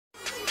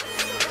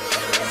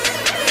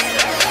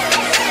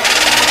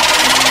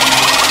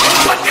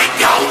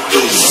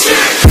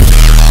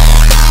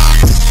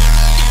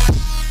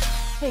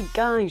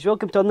Alright guys,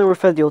 welcome to another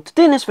video.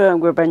 Today in this video I'm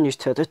going to bring you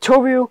to a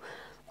tutorial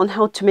on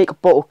how to make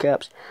bottle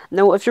caps.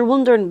 Now if you're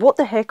wondering what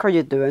the heck are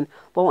you doing,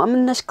 well I'm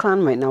in this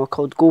clan right now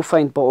called Go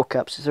Find Bottle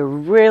Caps. It's a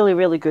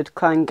really good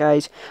clan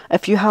guys.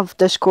 If you have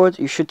Discord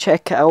you should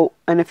check it out,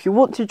 and if you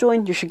want to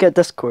join you should get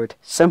Discord.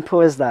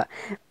 Simple as that.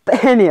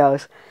 But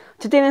anyways,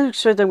 today in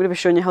this video I'm going to be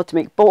showing you how to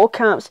make bottle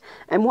caps,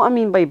 and what I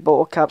mean by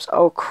bottle caps,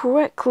 I'll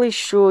quickly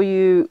show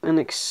you an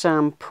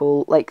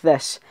example like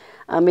this.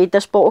 I made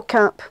this bottle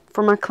cap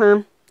for my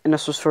clan, and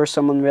this was for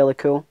someone really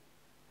cool.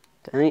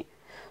 Right?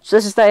 So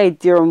this is the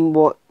idea on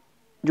what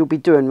you'll be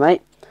doing,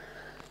 right?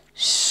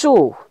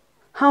 So,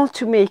 how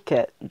to make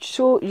it.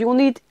 So, you'll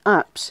need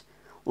apps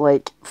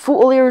like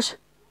photo layers,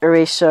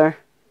 eraser,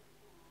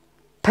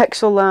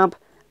 Pixel Lab,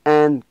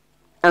 and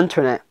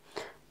internet.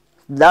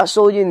 That's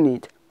all you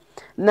need.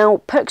 Now,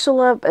 Pixel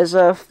Lab is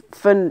a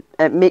thing,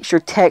 it makes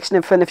your text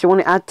and everything. If you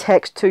want to add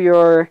text to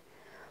your...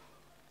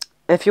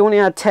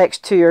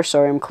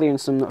 sorry, I'm clearing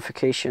some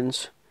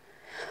notifications.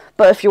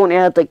 But if you want to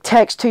add like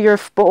text to your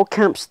bottle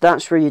caps,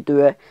 that's where you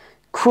do it.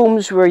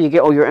 Chrome's where you get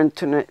all your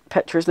internet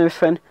pictures and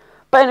everything.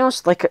 But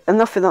anyways, like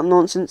enough of that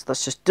nonsense,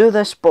 let's just do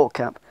this bottle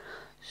cap.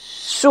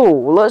 So,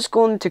 let's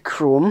go into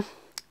Chrome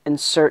and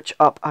search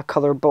up a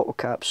colour bottle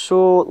cap.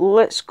 So,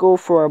 let's go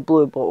for a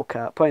blue bottle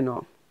cap, why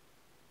not?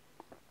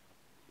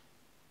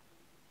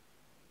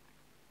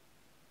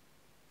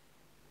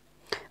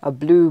 A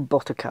blue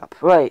bottle cap,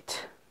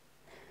 right.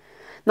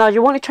 Now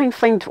you want to try and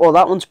find, oh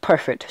that one's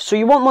perfect. So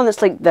you want one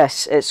that's like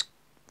this, it's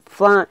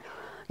flat.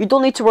 You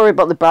don't need to worry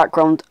about the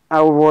background,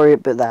 I'll worry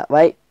about that,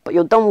 right? But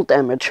you'll download the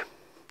image.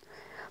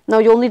 Now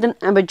you'll need an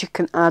image you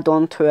can add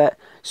on to it.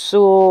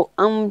 So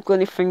I'm going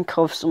to think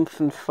of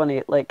something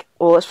funny, like,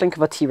 oh let's think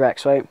of a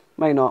T-Rex, right?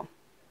 Why not?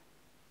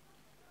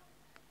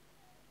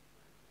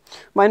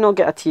 Why not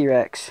get a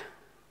T-Rex?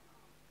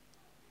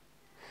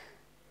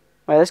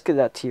 Right, let's get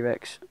that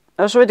T-Rex.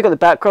 I've already got the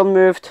background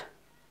moved.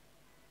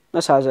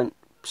 This hasn't.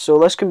 So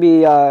this can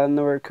be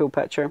another cool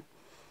picture.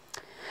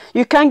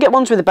 You can get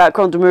ones with the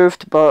background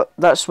removed, but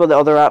that's what the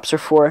other apps are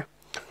for.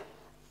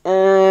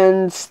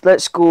 And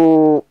let's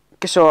go.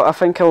 So I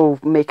think I'll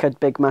make a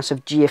big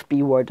massive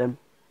GFB wording.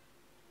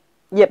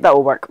 Yep, that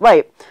will work.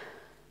 Right.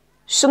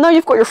 So now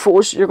you've got your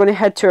photos, you're going to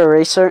head to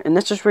eraser, and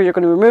this is where you're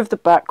going to remove the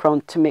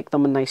background to make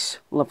them a nice,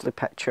 lovely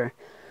picture.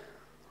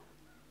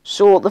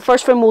 So the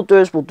first thing we'll do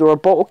is we'll do our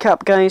bottle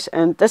cap, guys,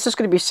 and this is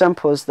going to be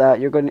simple as that.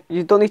 You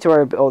don't need to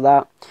worry about all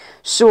that.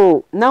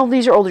 So now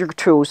these are all your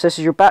tools. This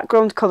is your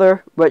background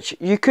color, which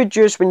you could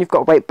use when you've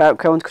got a white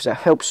background because it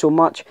helps so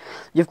much.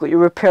 You've got your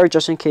repair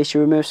just in case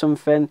you remove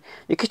something.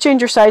 You could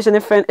change your size and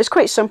everything. It's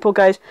quite simple,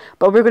 guys,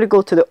 but we're going to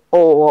go to the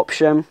auto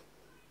option.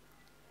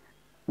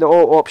 The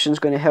auto option is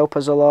going to help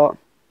us a lot.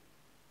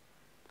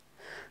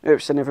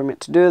 Oops, I never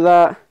meant to do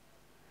that.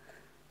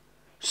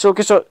 So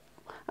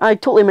I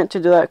totally meant to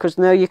do that because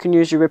now you can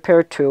use your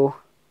repair tool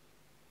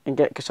and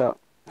get this up.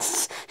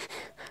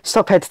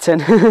 Stop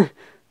editing.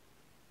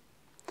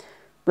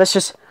 let's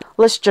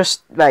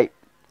just right.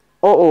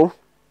 Auto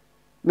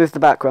move the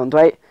background,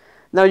 right?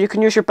 Now you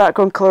can use your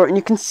background colour and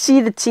you can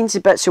see the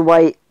teensy bits of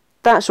white.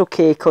 That's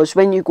okay because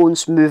when you go and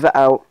smooth it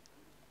out,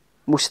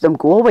 most of them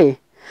go away.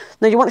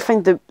 Now you want to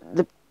find the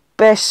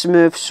best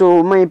smooth,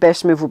 so my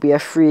best smooth will be a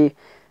 3.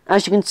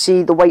 As you can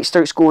see, the white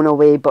starts going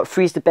away, but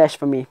 3 is the best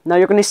for me. Now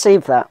you're going to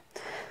save that.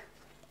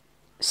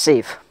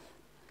 Save.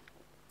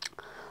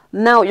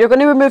 Now you're going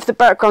to remove the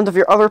background of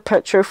your other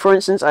picture. For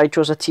instance, I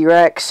chose a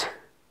T-Rex,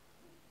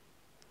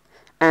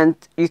 and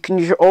you can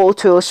use your auto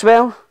tool as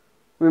well.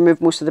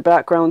 Remove most of the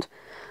background.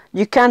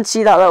 You can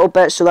see that little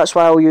bit, so that's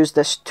why I'll use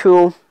this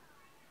tool.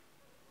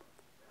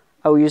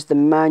 I'll use the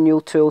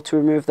manual tool to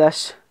remove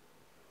this,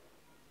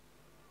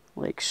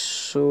 like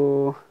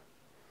so.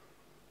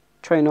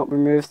 Try not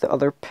remove the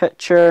other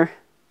picture,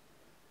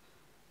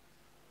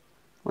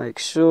 like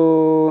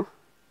so.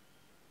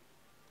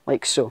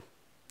 Like so,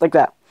 like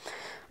that.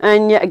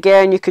 And yet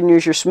again you can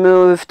use your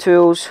smooth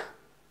tools.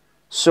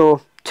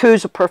 So 2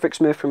 is a perfect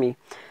smooth for me.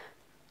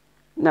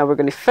 Now we're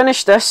going to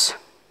finish this.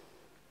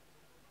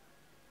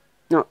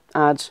 No,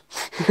 ads.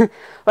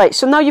 Right,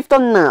 so now you've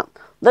done that.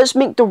 Let's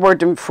make the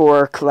wording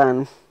for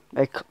clan,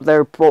 like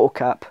their bottle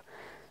cap.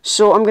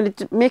 So I'm going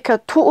to make a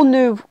total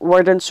new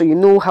wording so you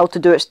know how to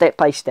do it step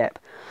by step.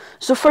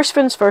 So first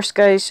things first,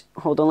 guys.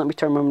 Hold on, let me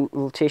turn my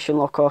rotation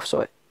lock off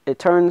so it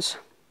turns.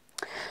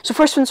 So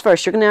first things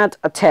first, you're going to add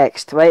a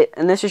text, right?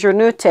 And this is your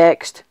new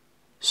text.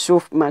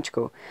 So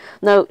magical.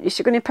 Now,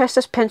 you're going to press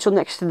this pencil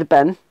next to the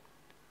bin,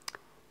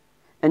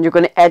 and you're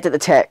going to edit the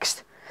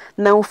text.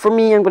 Now, for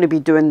me, I'm going to be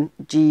doing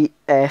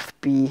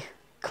GFB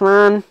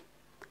clan,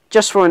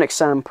 just for an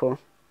example.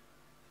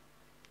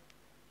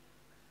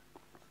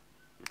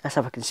 Let's see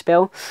if I can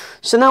spell.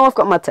 So now I've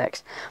got my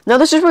text. Now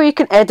this is where you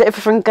can edit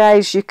everything,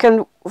 guys. You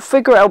can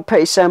figure it out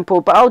pretty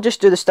simple, but I'll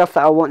just do the stuff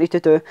that I want you to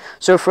do.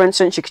 So for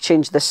instance, you can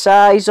change the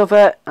size of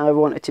it. I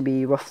want it to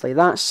be roughly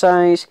that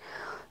size.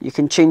 You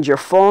can change your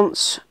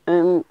fonts.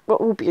 And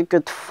what will be a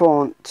good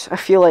font? I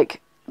feel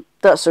like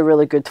that's a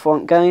really good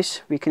font,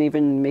 guys. We can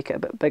even make it a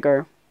bit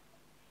bigger,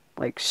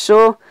 like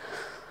so.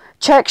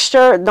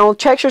 Texture. Now,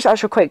 texture is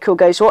actually quite cool,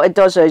 guys. What it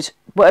does is,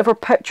 whatever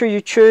picture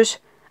you choose,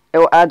 it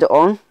will add it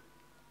on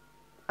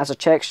as a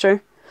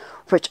texture,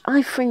 which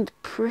I find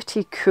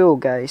pretty cool,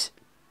 guys.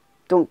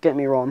 Don't get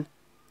me wrong.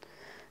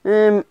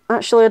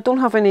 Actually, I don't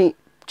have any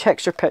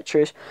texture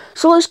pictures,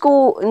 so let's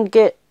go and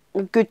get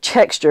a good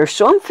texture.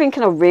 So I'm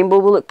thinking a rainbow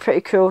will look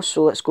pretty cool,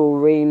 so let's go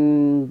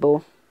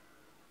rainbow.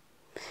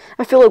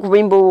 I feel like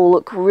rainbow will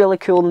look really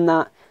cool in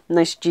that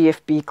nice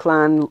GFB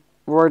clan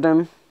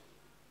wording.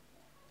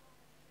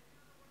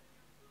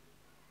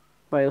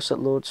 Why else it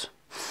loads?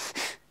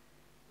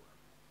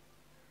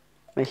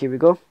 Right, here we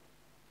go.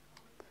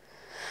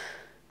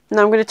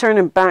 Now I'm going to turn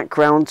in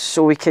background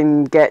so we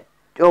can get...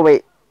 Oh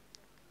wait,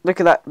 look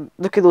at that.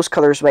 Look at those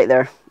colours right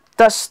there.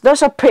 That's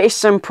a pretty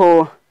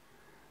simple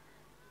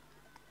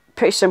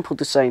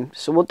design.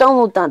 So we'll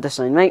download that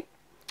design, right?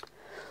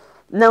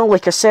 Now,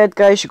 like I said,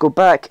 guys, you go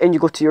back and you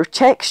go to your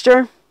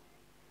texture,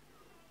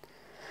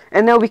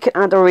 and now we can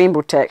add a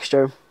rainbow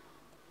texture.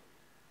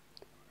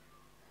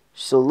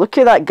 So look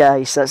at that,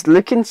 guys. That's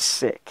looking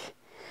sick.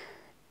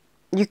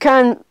 You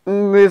can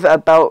move it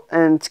about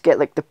and get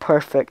like the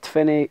perfect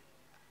finish.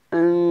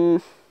 So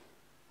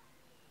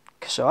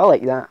I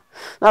like that.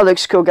 That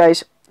looks cool,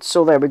 guys.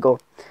 So there we go.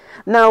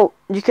 Now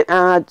you can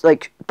add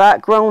like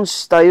backgrounds,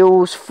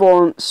 styles,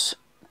 fonts,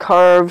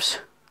 curves,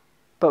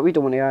 but we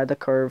don't want to add a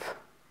curve.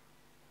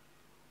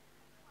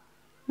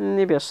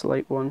 Maybe a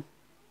slight one.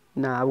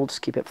 Nah, we'll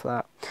just keep it for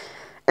that.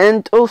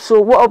 And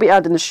also, what I'll be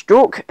adding is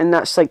stroke, and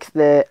that's like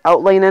the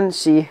outlining.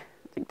 See,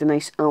 like the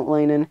nice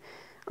outlining.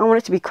 I want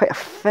it to be quite a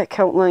thick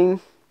outline.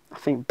 I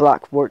think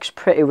black works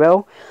pretty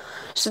well.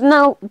 So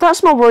now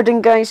that's my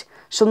wording, guys.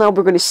 So now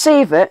we're going to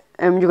save it,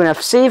 and you're going to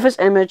have save as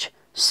image,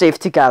 save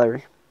to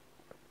gallery.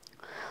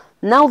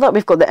 Now that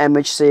we've got the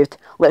image saved,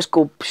 let's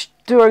go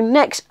to our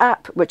next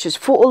app, which is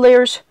photo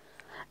layers,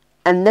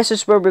 and this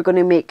is where we're going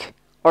to make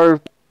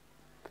our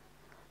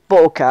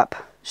bottle cap.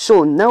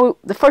 So now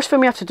the first thing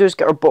we have to do is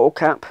get our bottle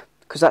cap,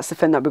 because that's the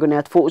thing that we're going to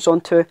add photos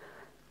onto.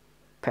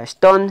 Press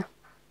done.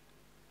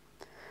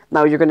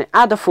 Now you're going to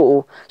add a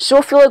photo. So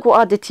I feel like we'll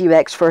add the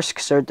T-Rex first,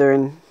 because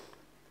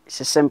it's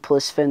the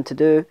simplest thing to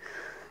do.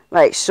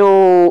 Right,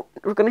 so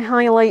we're going to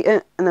highlight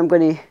it, and I'm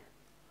going to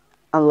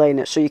align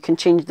it. So you can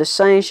change the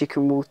size, you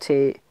can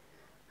rotate.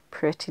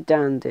 Pretty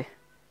dandy.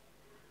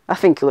 I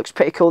think it looks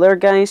pretty cool there,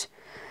 guys.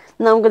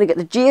 Now I'm going to get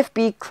the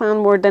GFB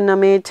clan wording I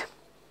made,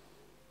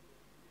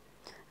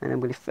 and I'm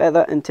going to fit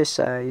that into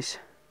size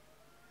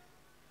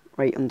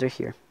right under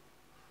here,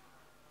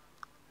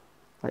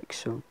 like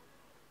so.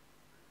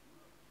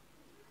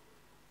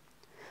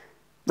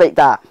 Like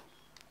that.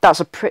 That's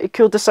a pretty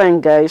cool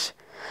design, guys.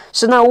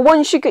 So now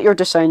once you get your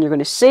design, you're going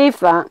to save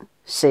that,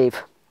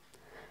 save.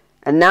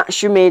 And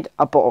that's you made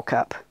a bottle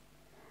cap.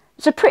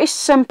 It's a pretty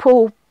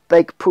simple,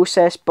 big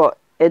process, but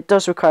it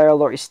does require a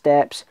lot of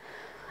steps.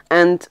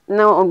 And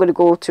now I'm going to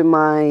go to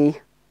my,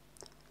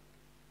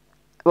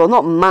 well,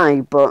 not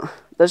my, but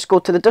let's go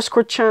to the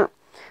Discord chat,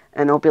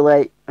 and I'll be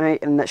like,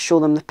 right, and let's show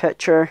them the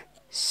picture.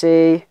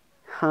 Say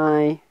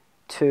hi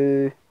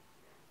to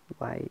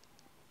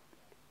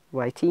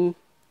YT.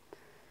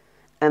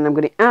 And I'm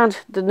going to add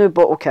the new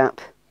bottle cap.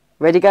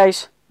 Ready,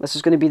 guys? This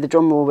is going to be the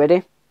drum roll.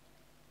 Ready?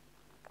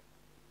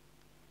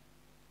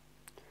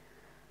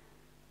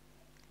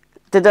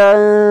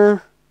 Ta-da!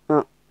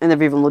 Oh, I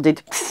never even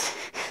loaded.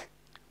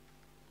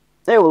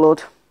 There we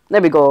load.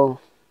 There we go.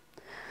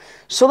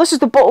 So this is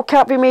the bottle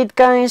cap we made,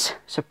 guys.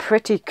 It's a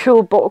pretty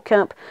cool bottle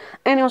cap.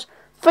 Anyways,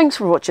 thanks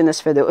for watching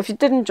this video. If you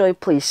did enjoy,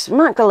 please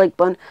smack the like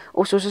button.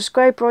 Also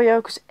subscribe, bro,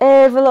 because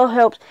every little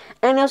helps.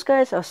 Anyways,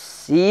 guys, I'll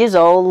see you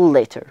all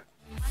later.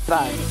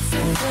 Bye.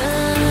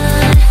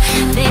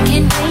 They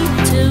can't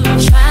wait to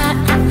try.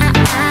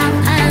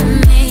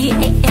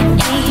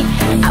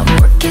 I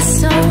work it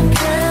so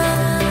good.